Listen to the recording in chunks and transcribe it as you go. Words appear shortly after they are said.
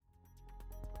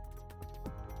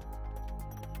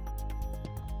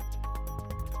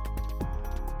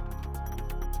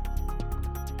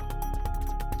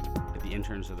the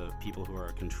interns are the people who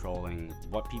are controlling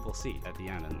what people see at the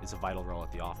end, and it's a vital role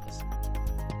at the office.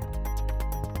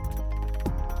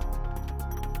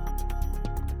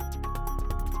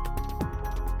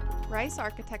 Rice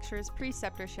Architecture's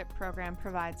preceptorship program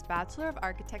provides Bachelor of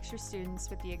Architecture students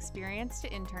with the experience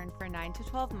to intern for 9 to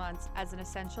 12 months as an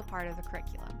essential part of the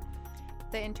curriculum.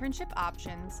 The internship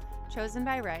options, chosen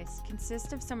by Rice,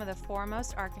 consist of some of the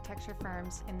foremost architecture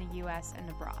firms in the U.S. and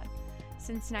abroad.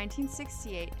 Since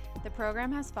 1968, the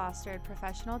program has fostered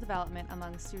professional development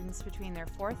among students between their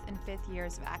 4th and 5th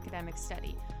years of academic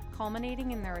study, culminating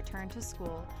in their return to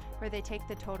school, where they take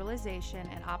the totalization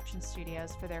and option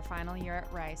studios for their final year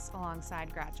at Rice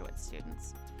alongside graduate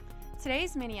students.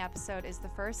 Today's mini-episode is the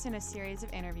first in a series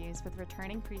of interviews with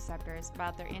returning preceptors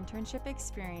about their internship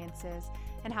experiences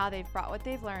and how they've brought what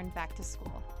they've learned back to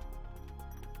school.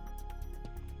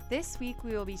 This week,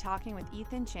 we will be talking with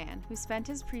Ethan Chan, who spent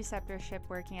his preceptorship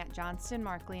working at Johnston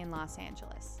Markle in Los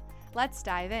Angeles. Let's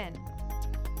dive in.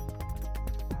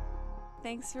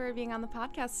 Thanks for being on the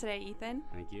podcast today, Ethan.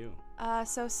 Thank you.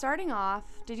 So starting off,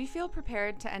 did you feel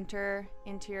prepared to enter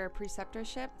into your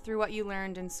preceptorship through what you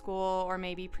learned in school or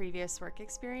maybe previous work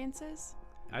experiences?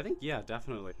 I think, yeah,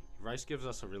 definitely. Rice gives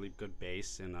us a really good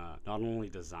base in not only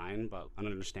design, but an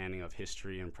understanding of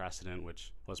history and precedent,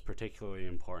 which was particularly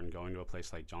important going to a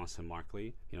place like Johnston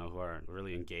Markle, who are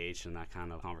really engaged in that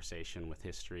kind of conversation with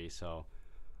history. So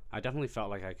I definitely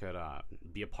felt like I could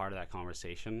be a part of that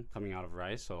conversation coming out of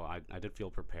Rice, so I did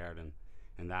feel prepared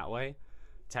in that way.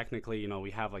 Technically,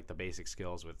 we have like the basic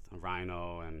skills with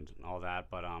Rhino and all that,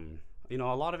 but a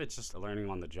lot of it's just learning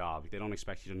on the job. They don't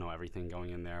expect you to know everything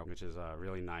going in there, which is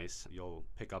really nice. You'll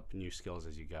pick up new skills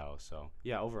as you go. So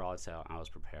yeah, overall, I'd say I was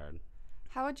prepared.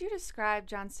 How would you describe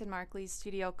Johnston Markle's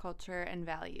studio culture and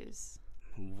values?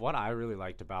 What I really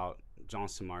liked about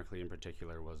Johnston Markle in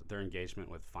particular was their engagement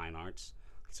with fine arts.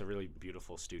 It's a really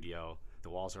beautiful studio. The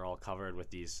walls are all covered with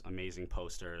these amazing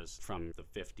posters from the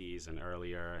 50s and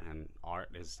earlier, and art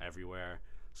is everywhere,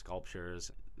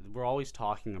 sculptures. We're always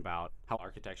talking about how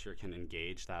architecture can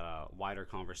engage that wider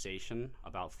conversation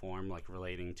about form, like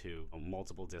relating to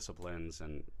multiple disciplines.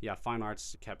 And yeah, fine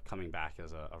arts kept coming back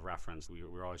as a reference. We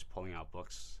were always pulling out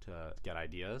books to get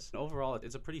ideas. And overall,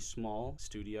 it's a pretty small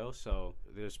studio, so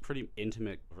there's pretty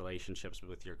intimate relationships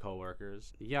with your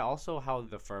coworkers. Yeah, also how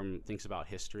the firm thinks about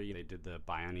history. They did the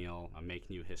biennial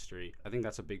Make New History. I think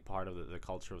that's a big part of the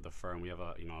culture of the firm. We have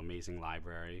a amazing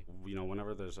library.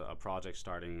 Whenever there's a project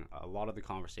starting, a lot of the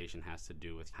conversation has to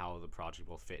do with how the project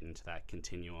will fit into that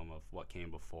continuum of what came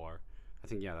before. I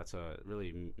think, yeah, that's a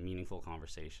really meaningful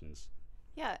conversations.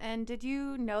 Yeah, and did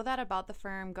you know that about the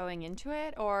firm going into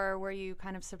it, or were you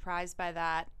kind of surprised by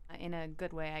that in a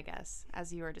good way, I guess,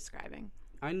 as you were describing?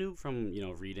 I knew from,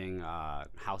 reading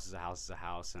House is a House is a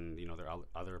House and, there are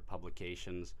other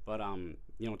publications. But,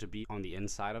 to be on the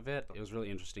inside of it, it was really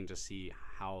interesting to see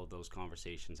how those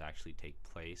conversations actually take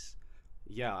place.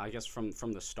 Yeah, I guess from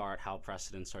the start, how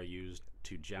precedents are used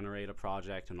to generate a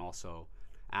project and also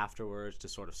afterwards to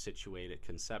sort of situate it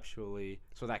conceptually.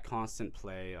 So that constant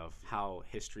play of how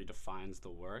history defines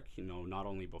the work, not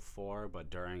only before but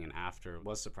during and after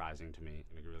was surprising to me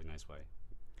in a really nice way.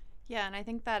 Yeah, and I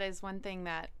think that is one thing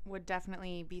that would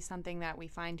definitely be something that we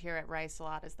find here at Rice a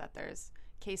lot, is that there's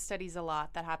case studies a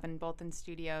lot that happen both in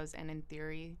studios and in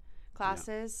theory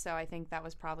classes. Yeah. So I think that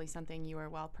was probably something you were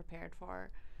well prepared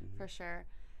for sure.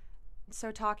 So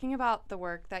talking about the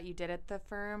work that you did at the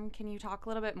firm, can you talk a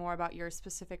little bit more about your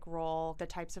specific role, the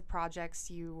types of projects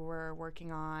you were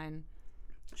working on?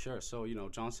 Sure. So,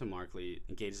 Johnston Markle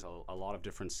engages a lot of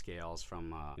different scales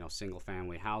from,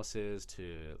 single-family houses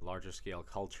to larger-scale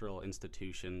cultural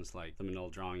institutions like the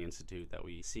Manila Drawing Institute that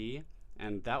we see.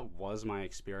 And that was my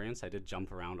experience. I did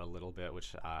jump around a little bit,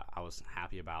 which I was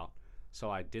happy about. So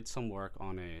I did some work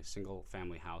on a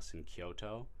single-family house in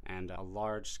Kyoto and a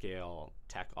large-scale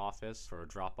tech office for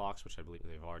Dropbox, which I believe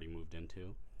they've already moved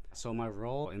into. So my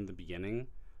role in the beginning,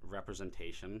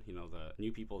 representation, the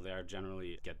new people there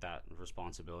generally get that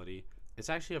responsibility. It's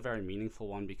actually a very meaningful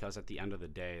one because at the end of the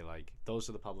day, like, those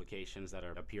are the publications that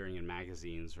are appearing in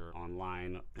magazines or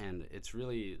online, and it's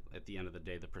really, at the end of the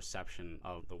day, the perception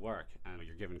of the work, and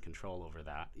you're given control over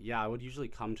that. Yeah, I would usually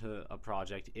come to a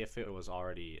project if it was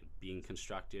already being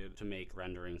constructed to make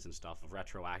renderings and stuff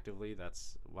retroactively.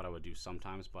 That's what I would do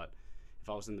sometimes, but if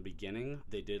I was in the beginning,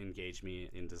 they did engage me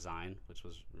in design, which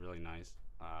was really nice.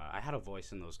 I had a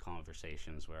voice in those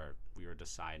conversations where we were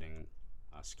deciding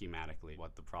schematically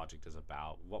what the project is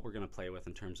about, what we're going to play with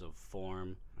in terms of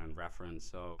form and reference.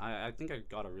 So I think I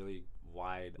got a really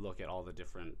wide look at all the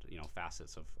different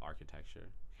facets of architecture.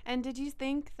 And did you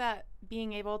think that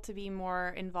being able to be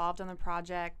more involved on the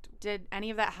project, did any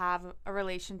of that have a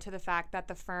relation to the fact that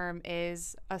the firm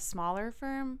is a smaller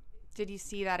firm? Did you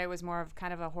see that it was more of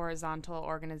kind of a horizontal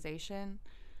organization?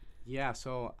 Yeah,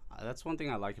 so that's one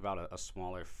thing I like about a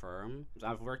smaller firm.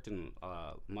 I've worked in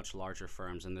much larger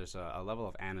firms, and there's a level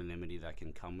of anonymity that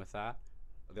can come with that.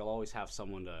 They'll always have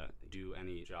someone to do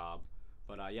any job.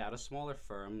 But yeah, at a smaller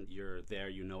firm, you're there,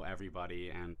 you know everybody,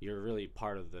 and you're really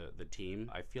part of the team.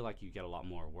 I feel like you get a lot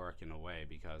more work in a way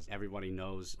because everybody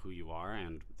knows who you are,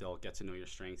 and they'll get to know your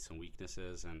strengths and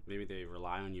weaknesses, and maybe they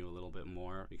rely on you a little bit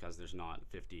more because there's not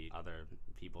 50 other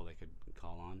people they could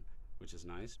call on, which is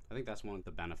nice. I think that's one of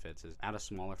the benefits is at a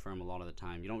smaller firm, a lot of the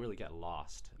time, you don't really get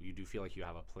lost. You do feel like you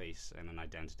have a place and an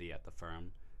identity at the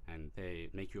firm, and they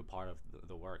make you a part of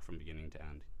the work from beginning to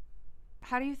end.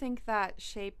 How do you think that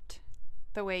shaped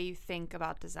the way you think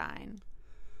about design,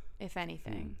 if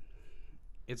anything?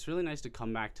 It's really nice to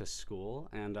come back to school,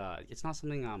 and it's not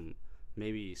something I'm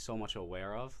maybe so much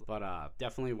aware of, but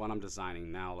definitely when I'm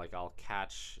designing now, like I'll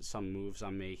catch some moves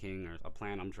I'm making or a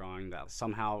plan I'm drawing that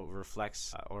somehow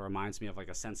reflects or reminds me of like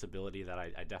a sensibility that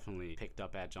I definitely picked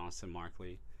up at Johnston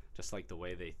Markley, just like the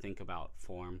way they think about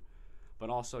form, but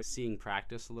also seeing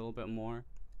practice a little bit more.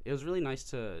 It was really nice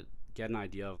to get an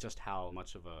idea of just how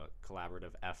much of a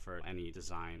collaborative effort any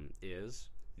design is.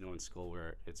 You know, in school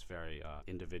where it's very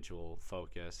individual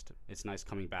focused. It's nice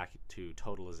coming back to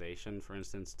Totalization, for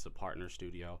instance. It's a partner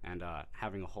studio, and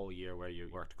having a whole year where you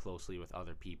worked closely with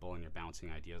other people and you're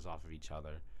bouncing ideas off of each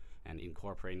other and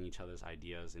incorporating each other's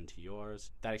ideas into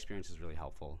yours. That experience is really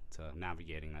helpful to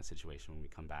navigating that situation when we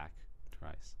come back to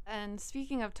Rice. And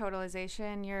speaking of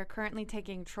Totalization, you're currently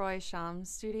taking Troy Sham's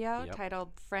studio, titled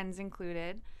Friends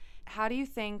Included. How do you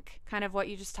think kind of what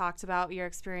you just talked about, your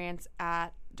experience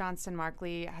at Johnston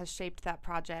Markley, has shaped that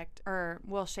project or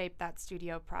will shape that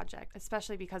studio project,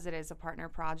 especially because it is a partner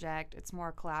project, it's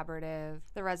more collaborative,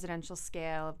 the residential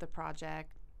scale of the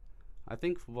project? I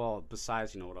think, well,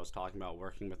 besides, what I was talking about,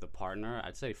 working with a partner,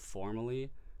 I'd say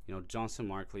formally, Johnston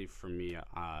Markley for me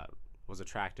was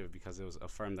attractive because it was a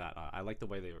firm that I like the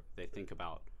way they think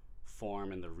about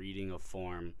form and the reading of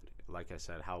form. Like I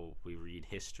said, how we read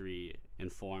history in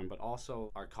form, but also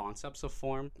our concepts of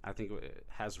form. I think it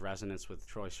has resonance with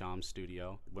Troy Sham's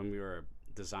studio. When we were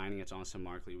designing at Johnston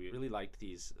Markley, we really liked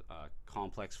these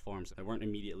complex forms that weren't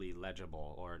immediately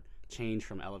legible or change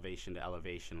from elevation to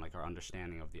elevation, like our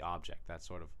understanding of the object, that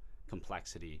sort of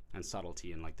complexity and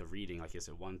subtlety and like the reading, like is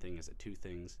it one thing, is it two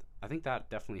things? I think that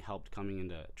definitely helped coming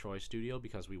into Troy's studio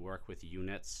because we work with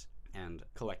units and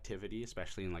collectivity,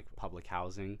 especially in like public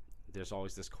housing. There's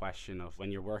always this question of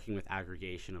when you're working with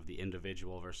aggregation of the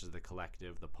individual versus the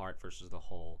collective, the part versus the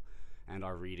whole, and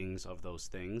our readings of those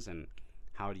things, and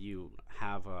how do you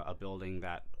have a building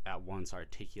that at once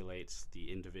articulates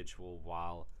the individual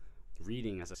while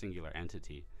reading as a singular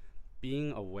entity.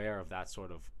 Being aware of that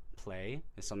sort of play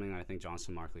is something I think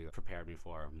Johnston Markley prepared me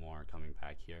for more coming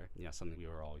back here. Yeah, something we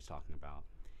were always talking about.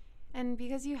 And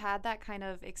because you had that kind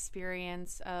of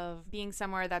experience of being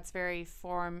somewhere that's very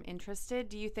form interested,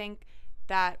 do you think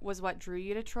that was what drew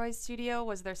you to Troy's studio?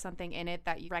 Was there something in it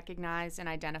that you recognized and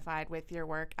identified with your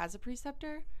work as a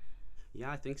preceptor?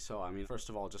 Yeah, I think so. I mean, first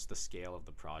of all, just the scale of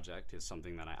the project is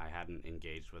something that I hadn't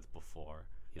engaged with before,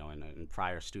 in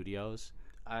prior studios.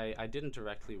 I didn't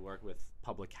directly work with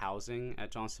public housing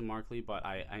at Johnston Markley, but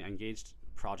I engaged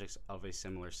projects of a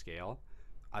similar scale.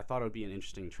 I thought it would be an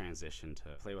interesting transition to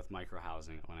play with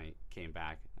microhousing when I came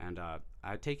back. And I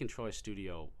had taken Troy's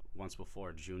studio once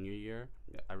before, junior year.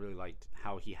 I really liked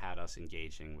how he had us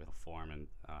engaging with a form and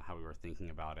how we were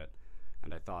thinking about it.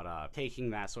 And I thought taking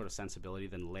that sort of sensibility,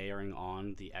 then layering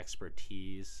on the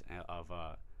expertise of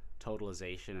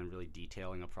totalization and really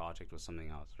detailing a project was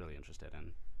something I was really interested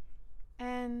in.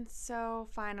 And so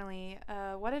finally,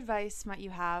 what advice might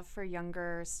you have for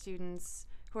younger students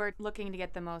who are looking to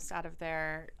get the most out of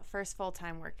their first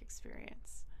full-time work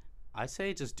experience? I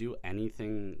say just do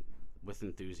anything with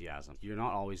enthusiasm. You're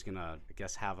not always gonna,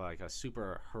 have a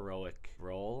super heroic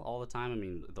role all the time. I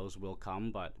mean, those will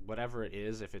come, but whatever it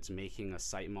is, if it's making a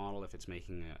site model, if it's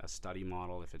making a study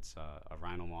model, if it's a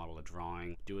Rhino model, a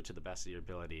drawing, do it to the best of your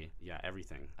ability. Yeah,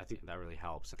 everything. I think that really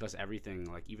helps because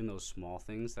everything, like even those small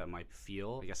things that might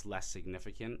feel, less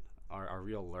significant, are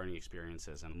real learning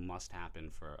experiences and must happen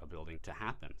for a building to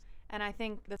happen. And I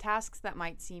think the tasks that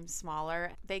might seem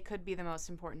smaller, they could be the most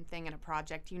important thing in a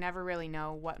project. You never really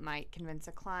know what might convince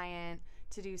a client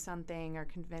to do something or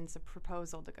convince a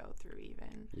proposal to go through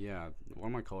even. Yeah,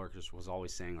 one of my coworkers was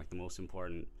always saying the most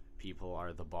important people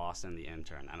are the boss and the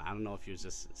intern. And I don't know if he was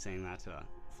just saying that to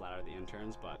flatter the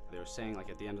interns, but they were saying like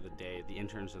at the end of the day, the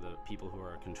interns are the people who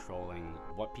are controlling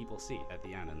what people see at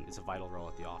the end, and it's a vital role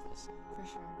at the office. For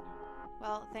sure.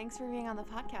 Well, thanks for being on the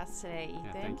podcast today, Ethan.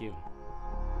 Yeah, thank you.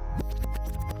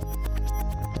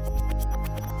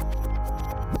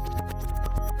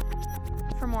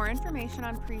 For more information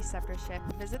on preceptorship,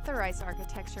 visit the Rice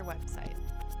Architecture website.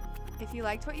 If you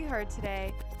liked what you heard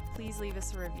today, please leave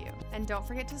us a review. And don't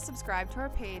forget to subscribe to our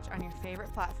page on your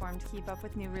favorite platform to keep up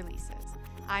with new releases.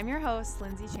 I'm your host,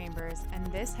 Lindsay Chambers, and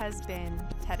this has been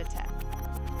Tête-à-Tête.